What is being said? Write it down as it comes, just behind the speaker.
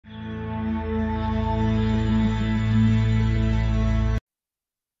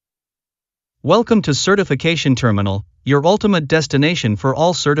Welcome to Certification Terminal, your ultimate destination for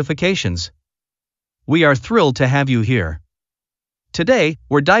all certifications. We are thrilled to have you here. Today,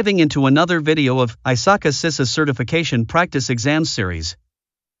 we're diving into another video of CISA Certification Practice Exams series.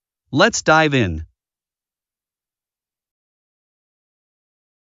 Let's dive in.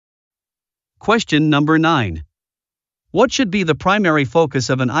 Question number 9. What should be the primary focus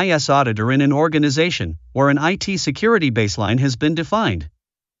of an IS auditor in an organization where an IT security baseline has been defined?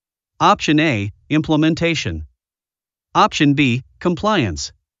 Option A, implementation. Option B,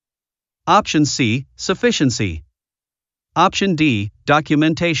 compliance. Option C, sufficiency. Option D,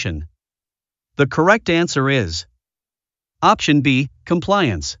 documentation. The correct answer is Option B,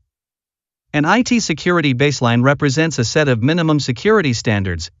 compliance. An IT security baseline represents a set of minimum security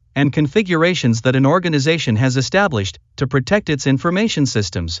standards and configurations that an organization has established to protect its information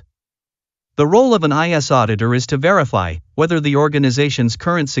systems. The role of an IS auditor is to verify whether the organization's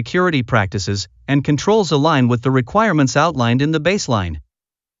current security practices and controls align with the requirements outlined in the baseline.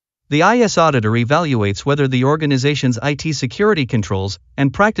 The IS auditor evaluates whether the organization's IT security controls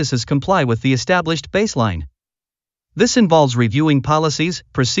and practices comply with the established baseline. This involves reviewing policies,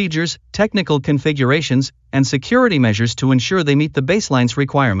 procedures, technical configurations, and security measures to ensure they meet the baseline's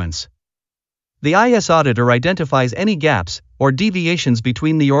requirements. The IS auditor identifies any gaps or deviations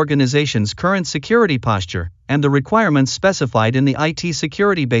between the organization's current security posture and the requirements specified in the IT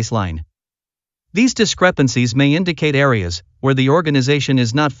security baseline. These discrepancies may indicate areas where the organization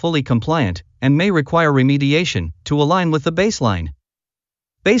is not fully compliant and may require remediation to align with the baseline.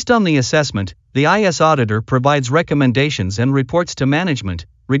 Based on the assessment, the IS auditor provides recommendations and reports to management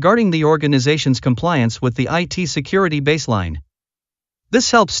regarding the organization's compliance with the IT security baseline. This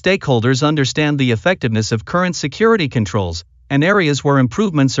helps stakeholders understand the effectiveness of current security controls and areas where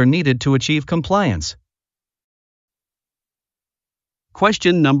improvements are needed to achieve compliance.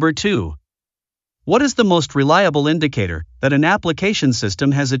 Question number 2. What is the most reliable indicator that an application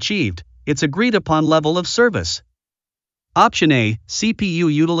system has achieved its agreed-upon level of service? Option A,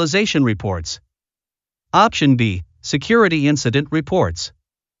 CPU utilization reports. Option B, security incident reports.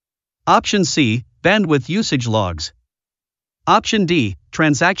 Option C, bandwidth usage logs. Option D,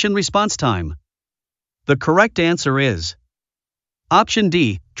 transaction response time. The correct answer is Option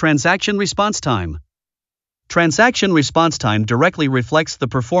D, transaction response time. Transaction response time directly reflects the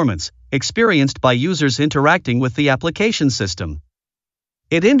performance experienced by users interacting with the application system.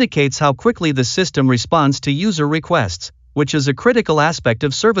 It indicates how quickly the system responds to user requests, which is a critical aspect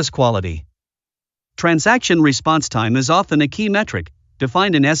of service quality. Transaction response time is often a key metric,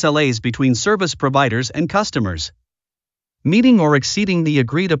 defined in SLAs between service providers and customers. Meeting or exceeding the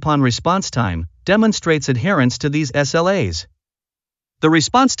agreed-upon response time demonstrates adherence to these SLAs. The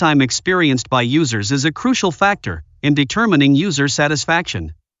response time experienced by users is a crucial factor in determining user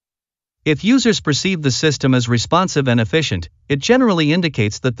satisfaction. If users perceive the system as responsive and efficient, it generally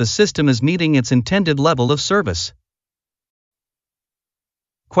indicates that the system is meeting its intended level of service.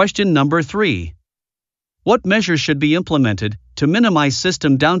 Question number 3. What measures should be implemented to minimize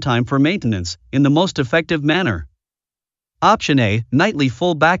system downtime for maintenance in the most effective manner? Option A, nightly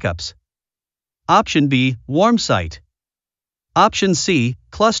full backups. Option B, warm site. Option C,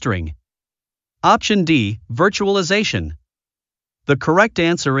 clustering. Option D, virtualization. The correct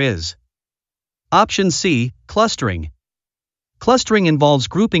answer is Option C, clustering. Clustering involves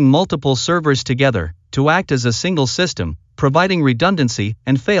grouping multiple servers together to act as a single system, providing redundancy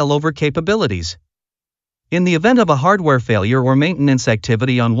and failover capabilities. In the event of a hardware failure or maintenance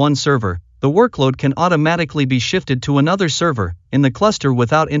activity on one server, the workload can automatically be shifted to another server in the cluster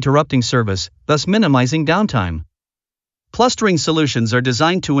without interrupting service, thus minimizing downtime. Clustering solutions are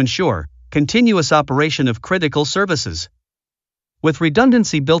designed to ensure continuous operation of critical services. With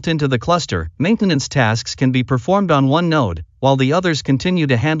redundancy built into the cluster, maintenance tasks can be performed on one node, while the others continue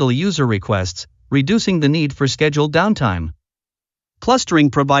to handle user requests, reducing the need for scheduled downtime.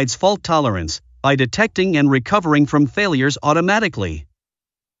 Clustering provides fault tolerance by detecting and recovering from failures automatically.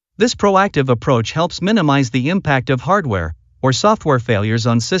 This proactive approach helps minimize the impact of hardware or software failures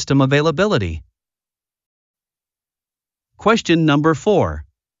on system availability. Question number 4.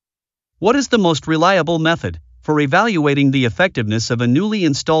 What is the most reliable method for evaluating the effectiveness of a newly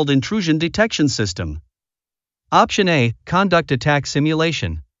installed intrusion detection system? Option A, conduct attack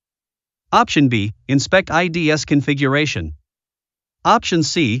simulation. Option B, inspect IDS configuration. Option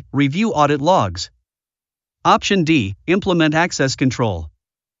C, review audit logs. Option D, implement access control.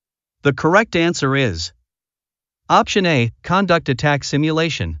 The correct answer is Option A, conduct attack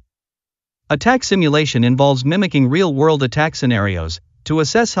simulation. Attack simulation involves mimicking real-world attack scenarios to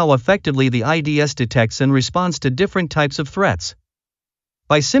assess how effectively the IDS detects and responds to different types of threats.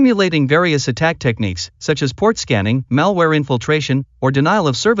 By simulating various attack techniques, such as port scanning, malware infiltration, or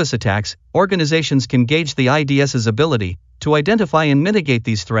denial-of-service attacks, organizations can gauge the IDS's ability to identify and mitigate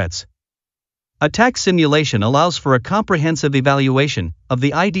these threats. Attack simulation allows for a comprehensive evaluation of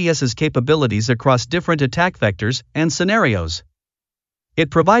the IDS's capabilities across different attack vectors and scenarios.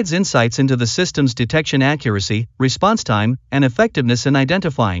 It provides insights into the system's detection accuracy, response time, and effectiveness in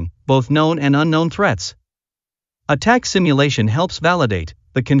identifying both known and unknown threats. Attack simulation helps validate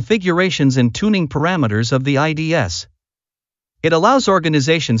the configurations and tuning parameters of the IDS. It allows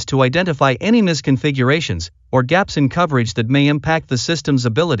organizations to identify any misconfigurations or gaps in coverage that may impact the system's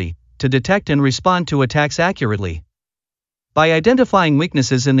ability to detect and respond to attacks accurately. By identifying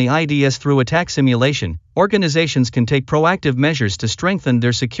weaknesses in the IDS through attack simulation, organizations can take proactive measures to strengthen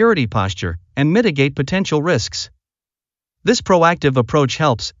their security posture and mitigate potential risks. This proactive approach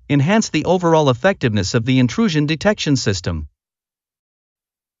helps enhance the overall effectiveness of the intrusion detection system.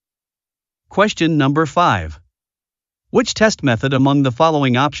 Question number 5. Which test method among the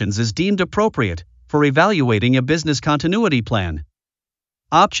following options is deemed appropriate for evaluating a business continuity plan?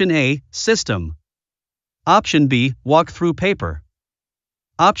 Option A, System. Option B, Walkthrough Paper.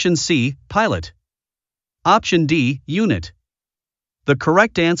 Option C, Pilot. Option D, Unit. The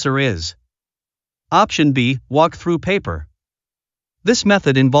correct answer is Option B, Walkthrough Paper. This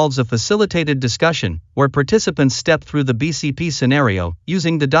method involves a facilitated discussion where participants step through the BCP scenario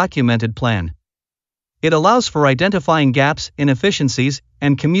using the documented plan. It allows for identifying gaps, inefficiencies,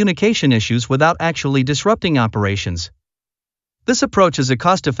 and communication issues without actually disrupting operations. This approach is a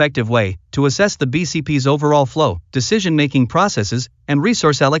cost-effective way to assess the BCP's overall flow, decision-making processes, and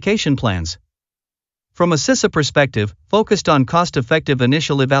resource allocation plans. From a CISA perspective, focused on cost-effective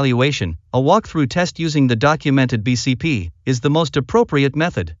initial evaluation, a walkthrough test using the documented BCP is the most appropriate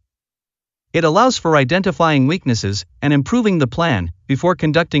method. It allows for identifying weaknesses and improving the plan before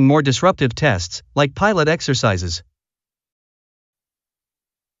conducting more disruptive tests, like pilot exercises.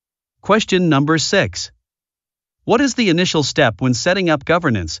 Question number 6. What is the initial step when setting up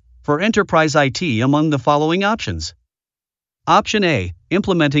governance for enterprise IT among the following options? Option A,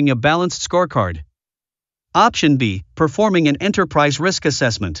 implementing a balanced scorecard. Option B, performing an enterprise risk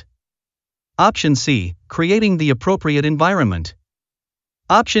assessment. Option C, creating the appropriate environment.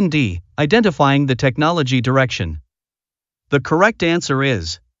 Option D, identifying the technology direction. The correct answer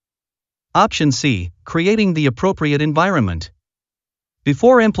is Option C, creating the appropriate environment.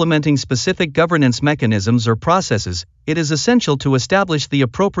 Before implementing specific governance mechanisms or processes, it is essential to establish the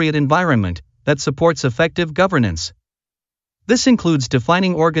appropriate environment that supports effective governance. This includes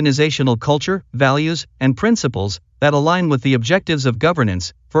defining organizational culture, values, and principles that align with the objectives of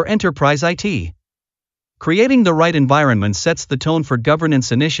governance for enterprise IT. Creating the right environment sets the tone for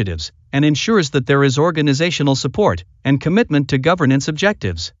governance initiatives and ensures that there is organizational support and commitment to governance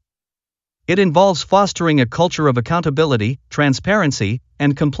objectives. It involves fostering a culture of accountability, transparency,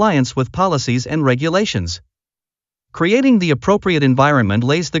 and compliance with policies and regulations. Creating the appropriate environment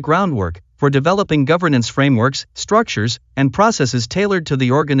lays the groundwork for developing governance frameworks, structures, and processes tailored to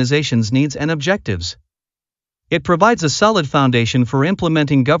the organization's needs and objectives. It provides a solid foundation for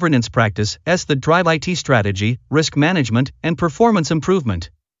implementing governance practices that drive IT strategy, risk management, and performance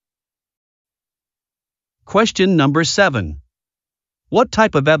improvement. Question number 7. What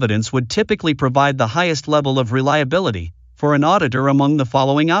type of evidence would typically provide the highest level of reliability for an auditor among the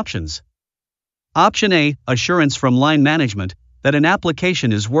following options? Option A, assurance from line management that an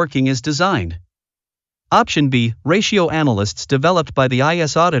application is working as designed. Option B, ratio analysts developed by the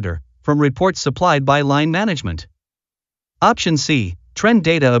IS auditor from reports supplied by line management. Option C, trend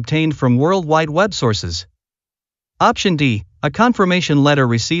data obtained from worldwide web sources. Option D, a confirmation letter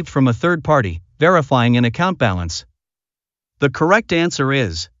received from a third party verifying an account balance. The correct answer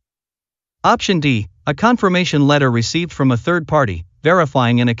is Option D, a confirmation letter received from a third party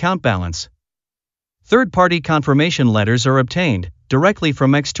verifying an account balance. Third-party confirmation letters are obtained directly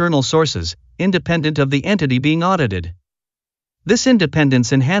from external sources, independent of the entity being audited. This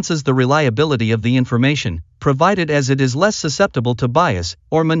independence enhances the reliability of the information provided, as it is less susceptible to bias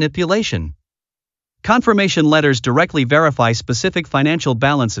or manipulation. Confirmation letters directly verify specific financial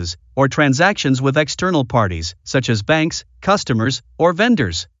balances or transactions with external parties, such as banks, customers, or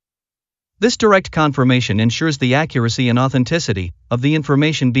vendors. This direct confirmation ensures the accuracy and authenticity of the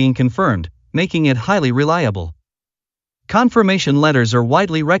information being confirmed, making it highly reliable. Confirmation letters are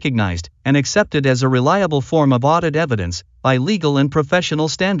widely recognized and accepted as a reliable form of audit evidence by legal and professional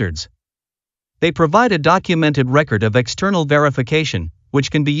standards. They provide a documented record of external verification, which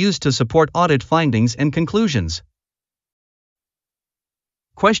can be used to support audit findings and conclusions.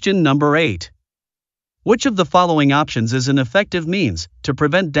 Question number 8. Which of the following options is an effective means to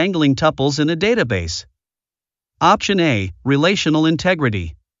prevent dangling tuples in a database? Option A, relational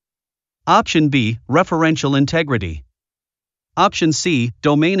integrity. Option B, referential integrity. Option C,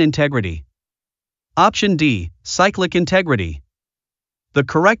 domain integrity. Option D, cyclic integrity. The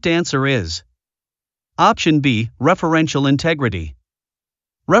correct answer is Option B, referential integrity.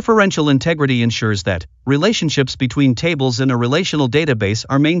 Referential integrity ensures that relationships between tables in a relational database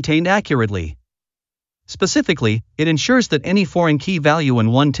are maintained accurately. Specifically, it ensures that any foreign key value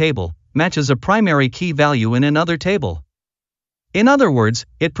in one table matches a primary key value in another table. In other words,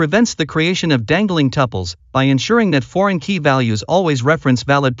 it prevents the creation of dangling tuples by ensuring that foreign key values always reference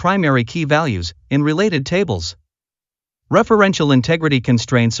valid primary key values in related tables. Referential integrity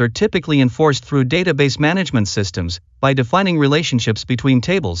constraints are typically enforced through database management systems by defining relationships between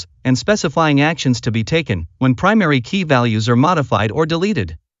tables and specifying actions to be taken when primary key values are modified or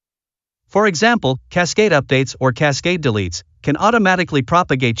deleted. For example, cascade updates or cascade deletes can automatically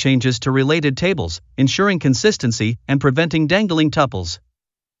propagate changes to related tables, ensuring consistency and preventing dangling tuples.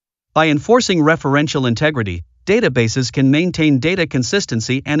 By enforcing referential integrity, databases can maintain data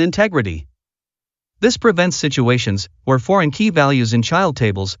consistency and integrity. This prevents situations where foreign key values in child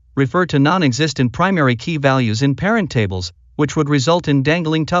tables refer to non-existent primary key values in parent tables, which would result in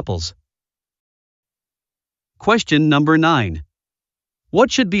dangling tuples. Question number 9. What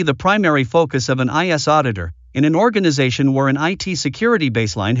should be the primary focus of an IS auditor in an organization where an IT security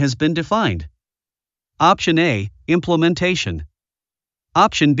baseline has been defined? Option A, implementation.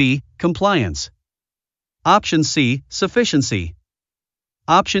 Option B, compliance. Option C, sufficiency.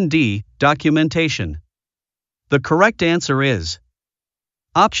 Option D, documentation. The correct answer is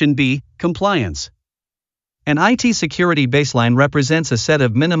Option B, compliance. An IT security baseline represents a set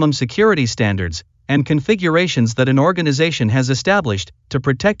of minimum security standards and configurations that an organization has established to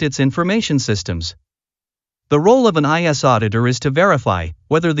protect its information systems. The role of an IS auditor is to verify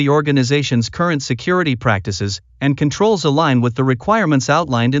whether the organization's current security practices and controls align with the requirements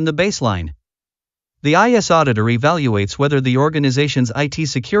outlined in the baseline. The IS auditor evaluates whether the organization's IT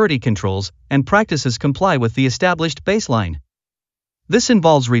security controls and practices comply with the established baseline. This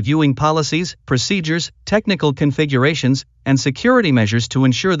involves reviewing policies, procedures, technical configurations, and security measures to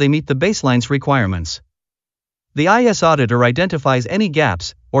ensure they meet the baseline's requirements. The IS auditor identifies any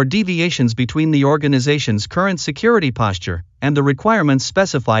gaps or deviations between the organization's current security posture and the requirements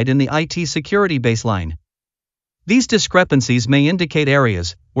specified in the IT security baseline. These discrepancies may indicate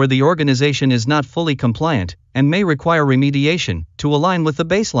areas where the organization is not fully compliant and may require remediation to align with the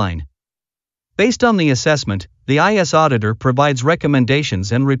baseline. Based on the assessment, the IS auditor provides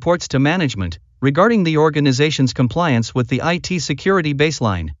recommendations and reports to management regarding the organization's compliance with the IT security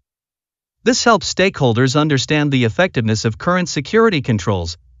baseline. This helps stakeholders understand the effectiveness of current security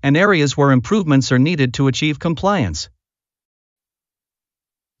controls and areas where improvements are needed to achieve compliance.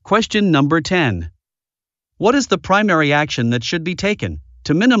 Question number 10. What is the primary action that should be taken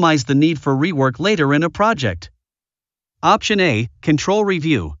to minimize the need for rework later in a project? Option A, control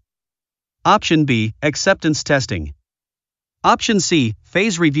review. Option B, acceptance testing. Option C,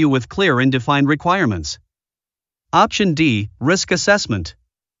 phase review with clear and defined requirements. Option D, risk assessment.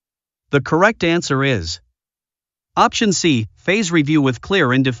 The correct answer is Option C, phase review with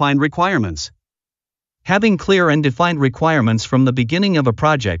clear and defined requirements. Having clear and defined requirements from the beginning of a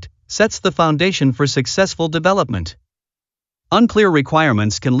project sets the foundation for successful development. Unclear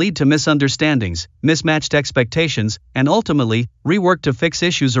requirements can lead to misunderstandings, mismatched expectations, and ultimately, rework to fix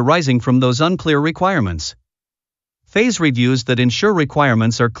issues arising from those unclear requirements. Phase reviews that ensure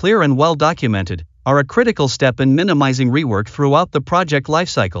requirements are clear and well documented are a critical step in minimizing rework throughout the project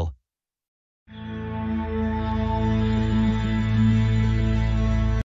lifecycle.